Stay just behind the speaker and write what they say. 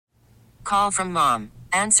Call from mom.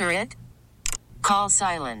 Answer it. Call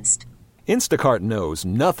silenced. Instacart knows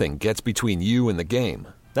nothing gets between you and the game.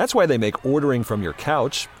 That's why they make ordering from your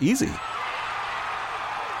couch easy.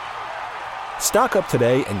 Stock up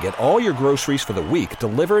today and get all your groceries for the week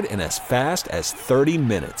delivered in as fast as 30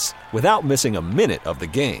 minutes without missing a minute of the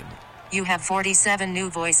game. You have 47 new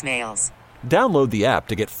voicemails. Download the app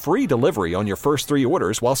to get free delivery on your first 3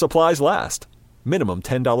 orders while supplies last. Minimum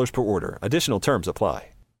 $10 per order. Additional terms apply.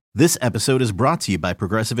 This episode is brought to you by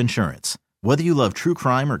Progressive Insurance. Whether you love true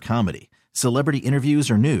crime or comedy, celebrity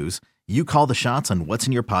interviews or news, you call the shots on what's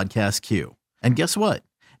in your podcast queue. And guess what?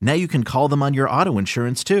 Now you can call them on your auto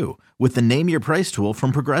insurance too with the Name Your Price tool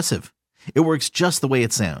from Progressive. It works just the way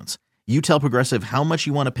it sounds. You tell Progressive how much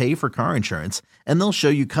you want to pay for car insurance, and they'll show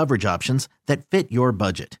you coverage options that fit your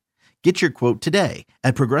budget. Get your quote today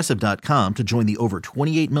at Progressive.com to join the over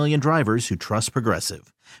 28 million drivers who trust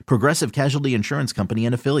Progressive. Progressive Casualty Insurance Company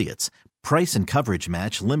and Affiliates. Price and coverage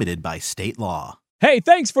match limited by state law. Hey,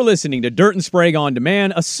 thanks for listening to Dirt and Sprague On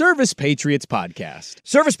Demand, a Service Patriots podcast.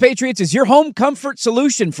 Service Patriots is your home comfort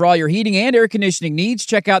solution for all your heating and air conditioning needs.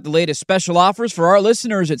 Check out the latest special offers for our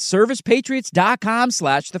listeners at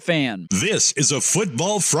servicepatriots.com/thefan. This is a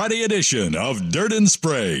Football Friday edition of Dirt and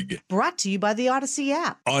Sprague. Brought to you by the Odyssey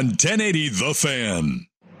app. On 1080 The Fan.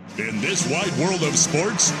 In this wide world of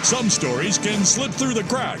sports, some stories can slip through the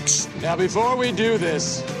cracks. Now, before we do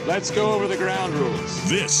this, let's go over the ground rules.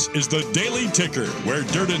 This is the Daily Ticker, where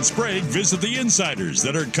Dirt and Sprague visit the insiders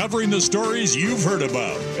that are covering the stories you've heard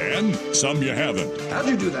about, and some you haven't. How'd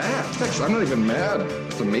you do that? Actually, I'm not even mad.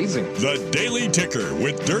 It's amazing. The Daily Ticker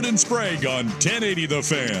with Dirt and Sprague on 1080 The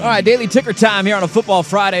Fan. All right, Daily Ticker time here on a Football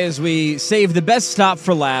Friday as we save the best stop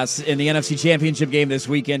for last in the NFC Championship game this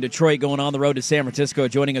weekend. Detroit going on the road to San Francisco.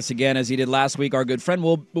 Joining us again, as he did last week, our good friend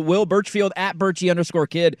Will Burchfield at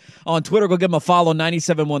Birchie_kid on Twitter. Go give him a follow,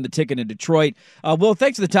 97.1 The Ticket in Detroit. Will,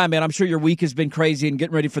 thanks for the time, man. I'm sure your week has been crazy and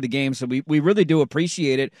getting ready for the game, so we really do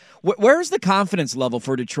appreciate it. Where's the confidence level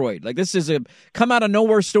for Detroit? Like, this is a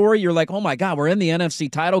come-out-of-nowhere story. You're like, oh, my God, we're in the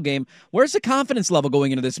NFC title game. Where's the confidence level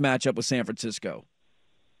going into this matchup with San Francisco?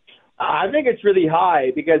 I think it's really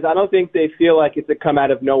high because I don't think they feel like it's a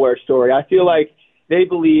come-out-of-nowhere story. I feel like they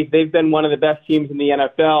believe they've been one of the best teams in the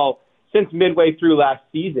NFL since midway through last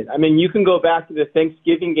season. I mean, you can go back to the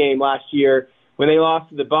Thanksgiving game last year when they lost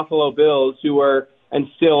to the Buffalo Bills, who were and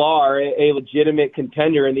still are a legitimate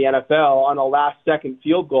contender in the NFL, on a last-second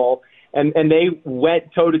field goal, and they went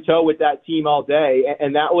toe-to-toe with that team all day,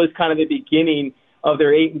 and that was kind of the beginning of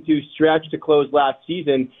their 8-2 stretch to close last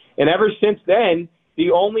season. And ever since then,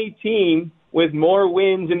 the only team with more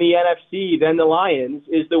wins in the NFC than the Lions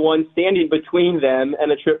is the one standing between them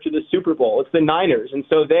and a trip to the Super Bowl. It's the Niners. And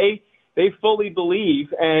so they fully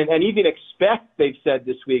believe and even expect, they've said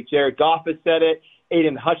this week, Jared Goff has said it,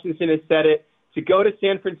 Aiden Hutchinson has said it, to go to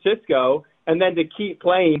San Francisco and then to keep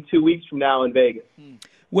playing 2 weeks from now in Vegas.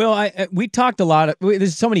 Well, we talked a lot.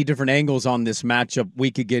 There's so many different angles on this matchup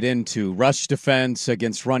we could get into. Rush defense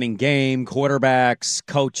against running game, quarterbacks,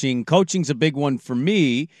 coaching. Coaching's a big one for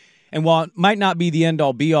me. And while it might not be the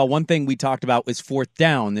end-all, be-all, one thing we talked about was fourth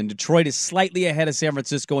down. And Detroit is slightly ahead of San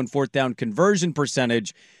Francisco in fourth down conversion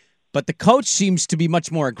percentage, but the coach seems to be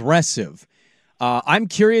much more aggressive. I'm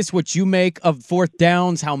curious what you make of fourth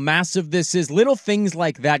downs, how massive this is, little things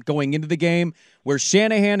like that going into the game, where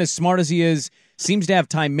Shanahan, as smart as he is, seems to have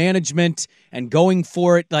time management and going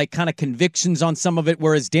for it, like kind of convictions on some of it,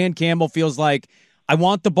 whereas Dan Campbell feels like, I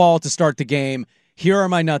want the ball to start the game. Here are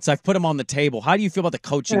my nuts. I've put them on the table. How do you feel about the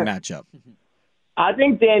coaching matchup? I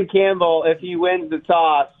think Dan Campbell, if he wins the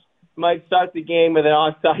toss, might start the game with an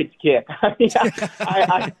onside kick.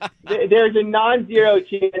 There's a non-zero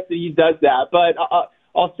chance that he does that. But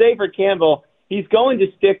I'll say for Campbell, he's going to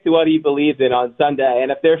stick to what he believes in on Sunday.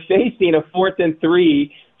 And if they're facing a 4th and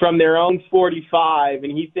 3 from their own 45,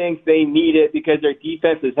 and he thinks they need it because their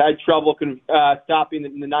defense has had trouble stopping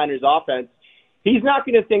the Niners' offense, he's not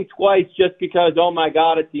going to think twice just because, oh, my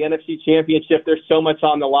God, it's the NFC Championship. There's so much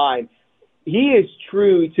on the line. He is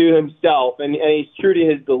true to himself, and he's true to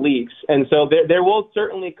his beliefs. And so there will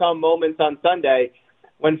certainly come moments on Sunday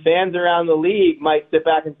when fans around the league might sit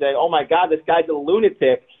back and say, oh, my God, this guy's a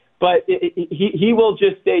lunatic. But he will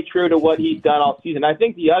just stay true to what he's done all season. I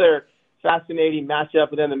think the other fascinating matchup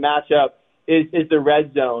within the matchup is the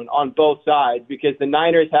red zone on both sides, because the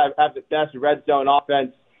Niners have the best red zone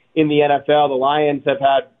offense in the NFL. The Lions have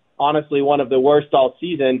had, honestly, one of the worst all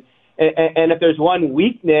season. And if there's one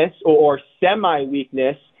weakness or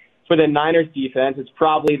semi-weakness for the Niners defense, it's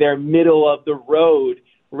probably their middle-of-the-road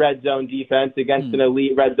red zone defense against an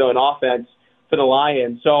elite red zone offense for the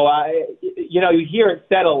Lions. So, you hear it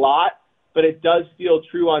said a lot but it does feel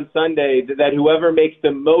true on Sunday that whoever makes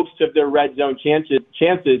the most of their red zone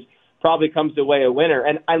chances probably comes away a winner.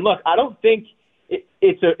 And look, I don't think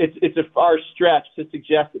it's a far stretch to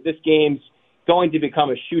suggest that this game's going to become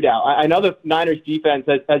a shootout. I know the Niners defense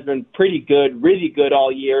has been pretty good, really good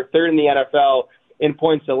all year, third in the NFL in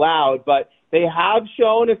points allowed, but they have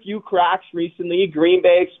shown a few cracks recently. Green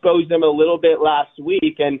Bay exposed them a little bit last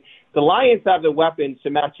week, and the Lions have the weapons to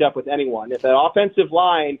match up with anyone. If that offensive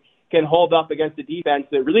line can hold up against a defense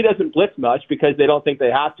that really doesn't blitz much because they don't think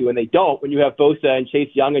they have to, and they don't when you have Bosa and Chase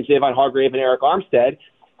Young and Javon Hargrave and Eric Armstead,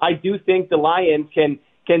 I do think the Lions can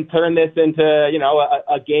turn this into,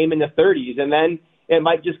 a game in the 30s, and then it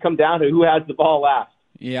might just come down to who has the ball last.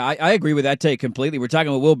 Yeah, I agree with that take completely. We're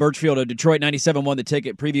talking with Will Burchfield of Detroit 97 won the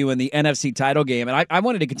ticket preview in the NFC title game. And I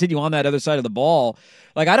wanted to continue on that other side of the ball.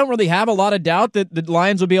 Like, I don't really have a lot of doubt that the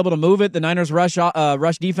Lions will be able to move it. The Niners' rush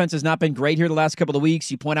defense has not been great here the last couple of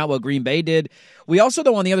weeks. You point out what Green Bay did. We also,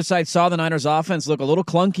 though, on the other side, saw the Niners' offense look a little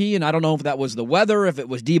clunky, and I don't know if that was the weather, if it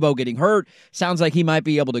was Debo getting hurt. Sounds like he might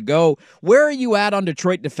be able to go. Where are you at on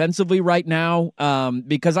Detroit defensively right now?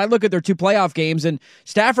 Because I look at their two playoff games, and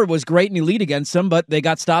Stafford was great and elite against them, but they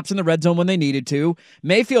got stops in the red zone when they needed to.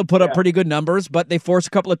 Mayfield put up pretty good numbers, but they forced a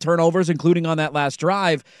couple of turnovers, including on that last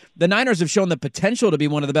drive. The Niners have shown the potential to be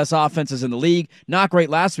one of the best offenses in the league. Not great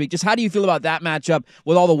last week. Just how do you feel about that matchup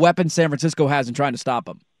with all the weapons San Francisco has in trying to stop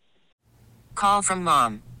them? Call from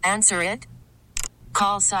mom. Answer it.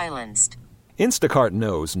 Call silenced. Instacart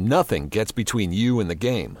knows nothing gets between you and the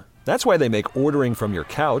game. That's why they make ordering from your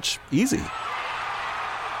couch easy.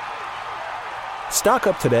 Stock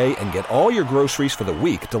up today and get all your groceries for the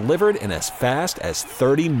week delivered in as fast as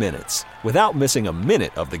 30 minutes without missing a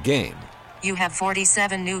minute of the game. You have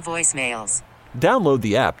 47 new voicemails. Download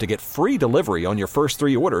the app to get free delivery on your first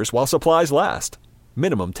 3 orders while supplies last.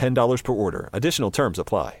 Minimum $10 per order. Additional terms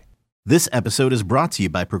apply. This episode is brought to you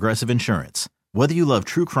by Progressive Insurance. Whether you love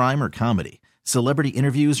true crime or comedy, celebrity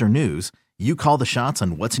interviews or news, you call the shots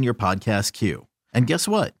on what's in your podcast queue. And guess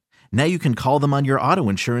what? Now you can call them on your auto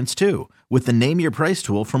insurance too with the Name Your Price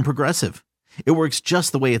tool from Progressive. It works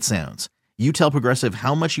just the way it sounds. You tell Progressive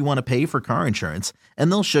how much you want to pay for car insurance,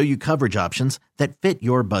 and they'll show you coverage options that fit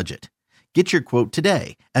your budget. Get your quote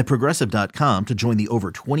today at Progressive.com to join the over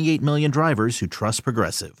 28 million drivers who trust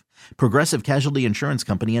Progressive. Progressive Casualty Insurance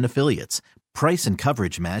Company and Affiliates. Price and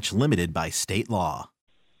coverage match limited by state law.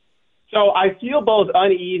 So I feel both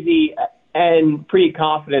uneasy and pretty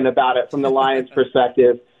confident about it from the Lions'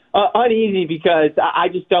 perspective. Uneasy because I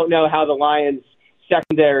just don't know how the Lions'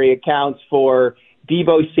 secondary accounts for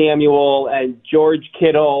Deebo Samuel and George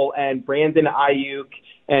Kittle and Brandon Ayuk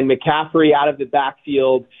and McCaffrey out of the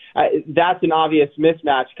backfield. That's an obvious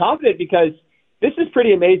mismatch. Confident because this is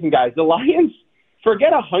pretty amazing, guys. The Lions,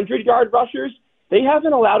 forget 100-yard rushers. They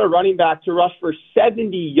haven't allowed a running back to rush for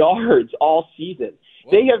 70 yards all season.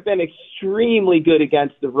 Whoa. They have been extremely good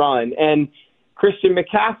against the run. And Christian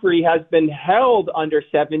McCaffrey has been held under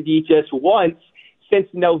 70 just once since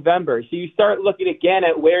November. So you start looking again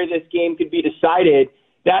at where this game could be decided.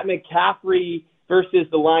 That McCaffrey versus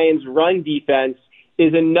the Lions' run defense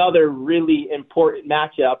is another really important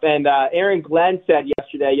matchup. And Aaron Glenn said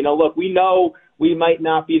yesterday, look, we know we might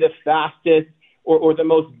not be the fastest or the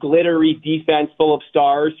most glittery defense full of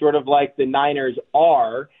stars, sort of like the Niners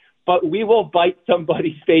are, but we will bite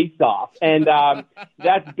somebody's face off. And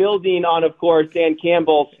that's building on, of course, Dan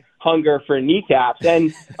Campbell's hunger for kneecaps.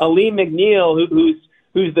 And Aleem McNeil,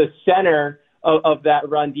 who's the center of that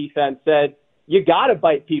run defense, said, you got to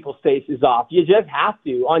bite people's faces off. You just have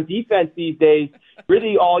to. On defense these days,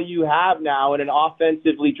 really all you have now in an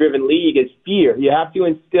offensively driven league is fear. You have to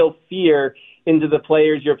instill fear into the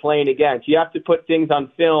players you're playing against. You have to put things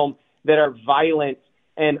on film that are violent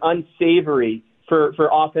and unsavory for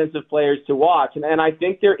offensive players to watch. And I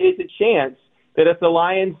think there is a chance that if the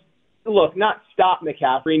Lions, look, not stop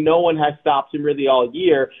McCaffrey, no one has stopped him really all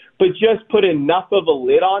year, but just put enough of a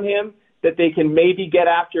lid on him that they can maybe get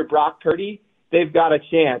after Brock Purdy, they've got a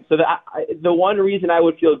chance. So the one reason I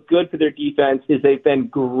would feel good for their defense is they've been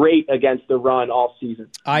great against the run all season.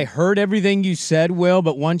 I heard everything you said, Will,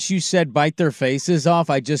 but once you said bite their faces off,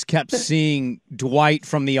 I just kept seeing Dwight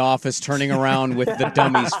from The Office turning around with the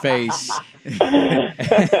dummy's face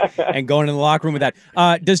and going in the locker room with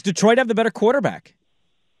that. Does Detroit have the better quarterback?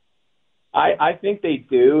 I think they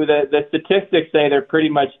do. The statistics say they're pretty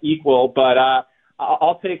much equal, but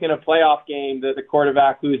I'll take in a playoff game the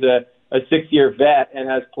quarterback who's a 6-year vet and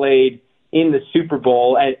has played in the Super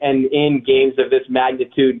Bowl and in games of this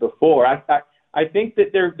magnitude before. I think that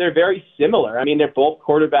they're very similar. I mean, they're both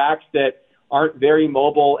quarterbacks that aren't very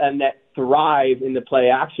mobile and that thrive in the play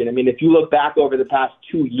action. I mean, if you look back over the past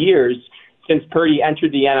 2 years since Purdy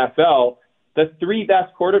entered the NFL, the three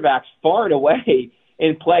best quarterbacks far and away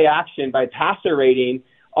in play action by passer rating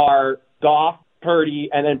are Goff, Purdy,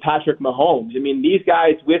 and then Patrick Mahomes. I mean, these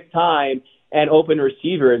guys with time and open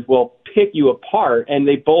receivers will pick you apart, and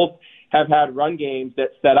they both have had run games that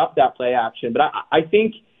set up that play action. But I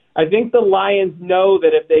think the Lions know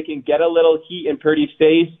that if they can get a little heat in Purdy's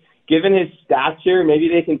face, given his stature, maybe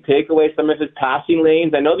they can take away some of his passing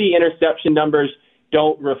lanes. I know the interception numbers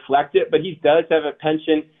don't reflect it, but he does have a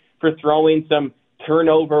penchant for throwing some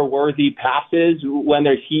turnover-worthy passes when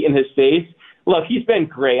there's heat in his face. Look, he's been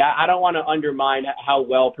great. I don't want to undermine how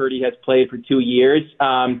well Purdy has played for 2 years.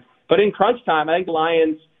 But in crunch time, I think the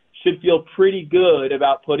Lions should feel pretty good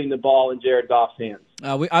about putting the ball in Jared Goff's hands.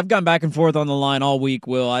 I've gone back and forth on the line all week,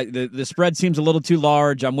 Will. The spread seems a little too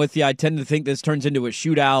large. I'm with you. I tend to think this turns into a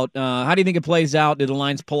shootout. How do you think it plays out? Do the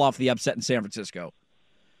Lions pull off the upset in San Francisco?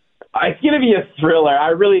 It's going to be a thriller. I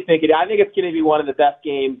really think it. I think it's going to be one of the best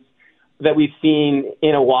games that we've seen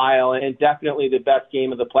in a while, and definitely the best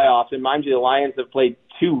game of the playoffs. And mind you, the Lions have played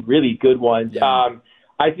two really good ones. Yeah.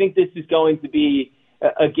 I think this is going to be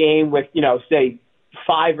a game with, say,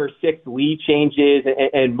 5 or 6 lead changes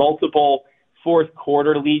and multiple fourth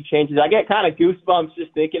quarter lead changes. I get kind of goosebumps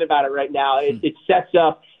just thinking about it right now. It sets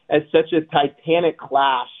up as such a titanic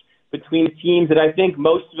clash between teams that I think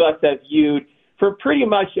most of us have viewed for pretty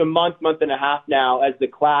much a month and a half now as the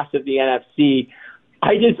class of the NFC.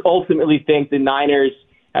 I just ultimately think the Niners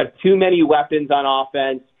have too many weapons on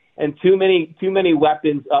offense and too many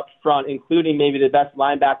weapons up front, including maybe the best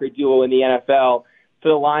linebacker duo in the NFL, for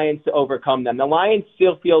the Lions to overcome them. The Lions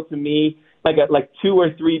still feel to me like 2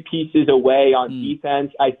 or 3 pieces away on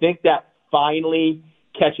defense. I think that finally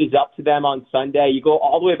catches up to them on Sunday. You go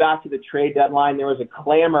all the way back to the trade deadline. There was a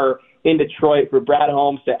clamor in Detroit for Brad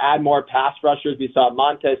Holmes to add more pass rushers. We saw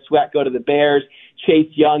Montez Sweat go to the Bears, Chase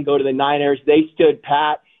Young go to the Niners. They stood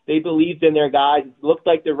pat. They believed in their guys. It looked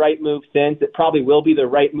like the right move since. It probably will be the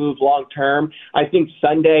right move long term. I think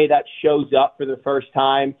Sunday that shows up for the first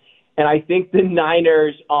time. And I think the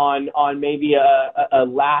Niners on maybe a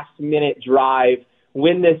last-minute drive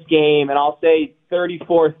win this game, and I'll say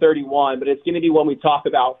 34-31, but it's going to be one we talk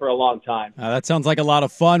about for a long time. That sounds like a lot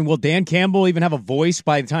of fun. Will Dan Campbell even have a voice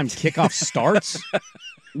by the time kickoff starts?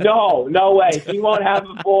 No way. He won't have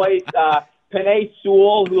a voice. Penei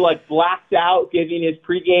Sewell, who blacks out giving his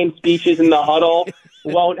pregame speeches in the huddle,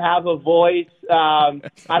 won't have a voice. I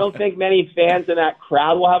don't think many fans in that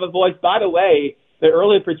crowd will have a voice. By the way, the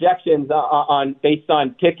early projections based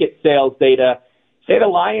on ticket sales data say the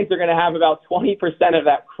Lions are going to have about 20% of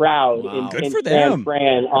that crowd in San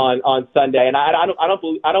Fran on Sunday, and I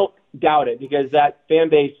don't doubt it, because that fan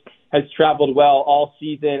base has traveled well all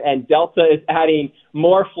season, and Delta is adding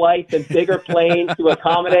more flights and bigger planes to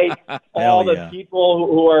accommodate all the people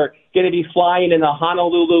who are going to be flying in the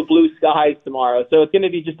Honolulu blue skies tomorrow. So it's going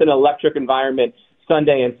to be just an electric environment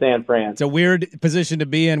Sunday in San Fran. It's a weird position to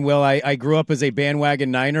be in, Will. I grew up as a bandwagon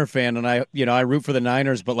Niner fan, and I root for the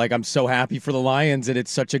Niners, but I'm so happy for the Lions, and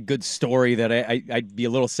it's such a good story that I'd be a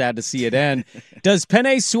little sad to see it end. Does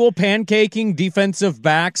Penei Sewell pancaking defensive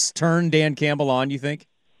backs turn Dan Campbell on, you think?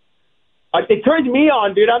 It turns me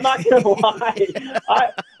on, dude. I'm not going to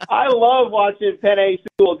lie. I love watching Penei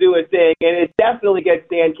Sewell do his thing, and it definitely gets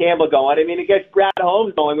Dan Campbell going. I mean, it gets Brad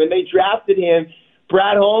Holmes going. When they drafted him,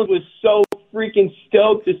 Brad Holmes was so freaking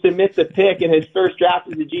stoked to submit the pick in his first draft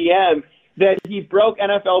as a GM that he broke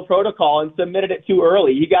NFL protocol and submitted it too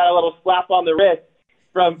early. He got a little slap on the wrist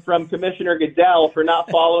from Commissioner Goodell for not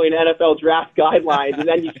following NFL draft guidelines, and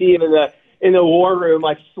then you see him in the war room,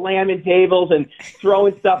 slamming tables and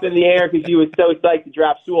throwing stuff in the air because he was so psyched to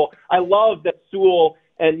draft Sewell. I love that Sewell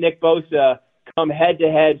and Nick Bosa come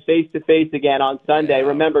head-to-head, face-to-face again on Sunday. Yeah.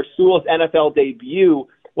 Remember, Sewell's NFL debut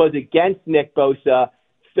was against Nick Bosa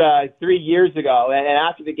 3 years ago. And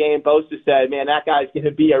after the game, Bosa said, man, that guy's going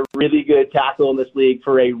to be a really good tackle in this league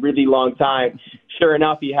for a really long time. Sure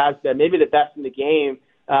enough, he has been maybe the best in the game.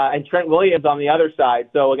 And Trent Williams on the other side,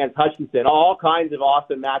 so against Hutchinson. All kinds of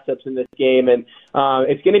awesome matchups in this game. And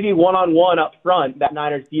it's going to be one-on-one up front, that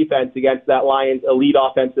Niners defense against that Lions elite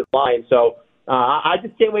offensive line. So I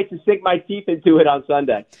just can't wait to sink my teeth into it on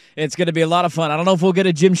Sunday. It's going to be a lot of fun. I don't know if we'll get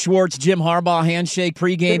a Jim Schwartz, Jim Harbaugh handshake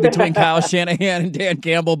pregame between Kyle Shanahan and Dan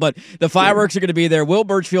Campbell, but the fireworks are going to be there. Will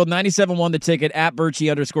Burchfield, 97.1 The Ticket, at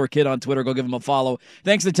Birchie_kid on Twitter. Go give him a follow.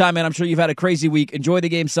 Thanks for the time, man. I'm sure you've had a crazy week. Enjoy the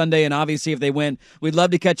game Sunday, and obviously if they win, we'd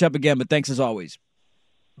love to catch up again, but thanks as always.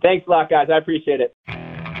 Thanks a lot, guys. I appreciate it.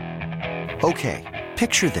 Okay,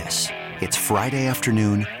 picture this. It's Friday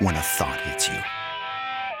afternoon when a thought hits you.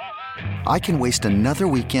 I can waste another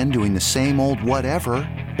weekend doing the same old whatever,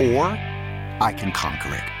 or I can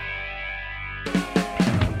conquer it.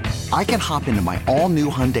 I can hop into my all-new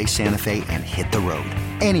Hyundai Santa Fe and hit the road.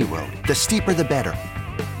 Any road. The steeper, the better.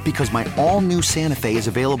 Because my all-new Santa Fe is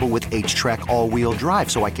available with H-Track all-wheel drive,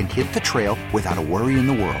 so I can hit the trail without a worry in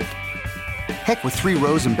the world. Heck, with 3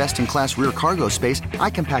 rows and best-in-class rear cargo space, I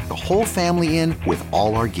can pack the whole family in with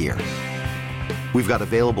all our gear. We've got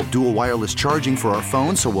available dual wireless charging for our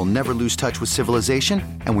phones, so we'll never lose touch with civilization,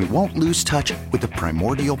 and we won't lose touch with the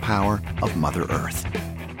primordial power of Mother Earth.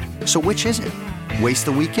 So which is it? Waste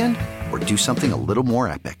the weekend or do something a little more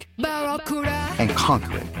epic? And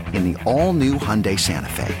conquer it in the all-new Hyundai Santa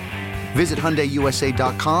Fe. Visit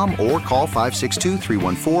HyundaiUSA.com or call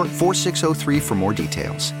 562-314-4603 for more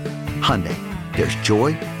details. Hyundai, there's joy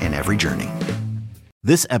in every journey.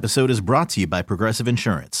 This episode is brought to you by Progressive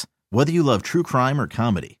Insurance. Whether you love true crime or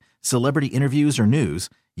comedy, celebrity interviews or news,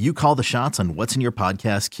 you call the shots on what's in your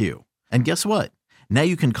podcast queue. And guess what? Now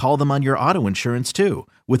you can call them on your auto insurance too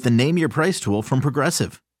with the Name Your Price tool from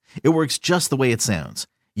Progressive. It works just the way it sounds.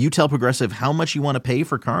 You tell Progressive how much you want to pay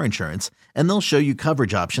for car insurance, and they'll show you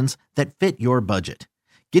coverage options that fit your budget.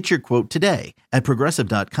 Get your quote today at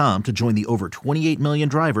Progressive.com to join the over 28 million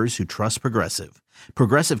drivers who trust Progressive.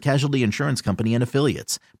 Progressive Casualty Insurance Company and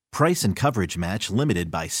Affiliates. Price and coverage match limited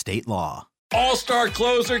by state law. All-star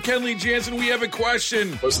closer Kenley Jansen, we have a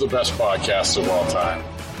question. What's the best podcast of all time?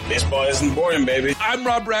 Baseball isn't boring, baby. I'm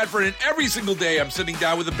Rob Bradford, and every single day I'm sitting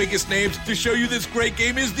down with the biggest names to show you this great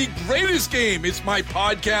game is the greatest game. It's my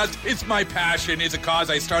podcast. It's my passion. It's a cause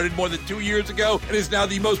I started more than 2 years ago and is now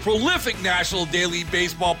the most prolific national daily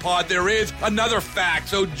baseball pod there is. Another fact.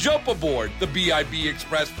 So jump aboard the BIB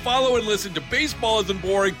Express. Follow and listen to Baseball Isn't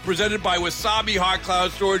Boring, presented by Wasabi Hot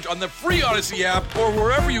Cloud Storage on the free Odyssey app or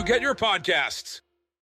wherever you get your podcasts.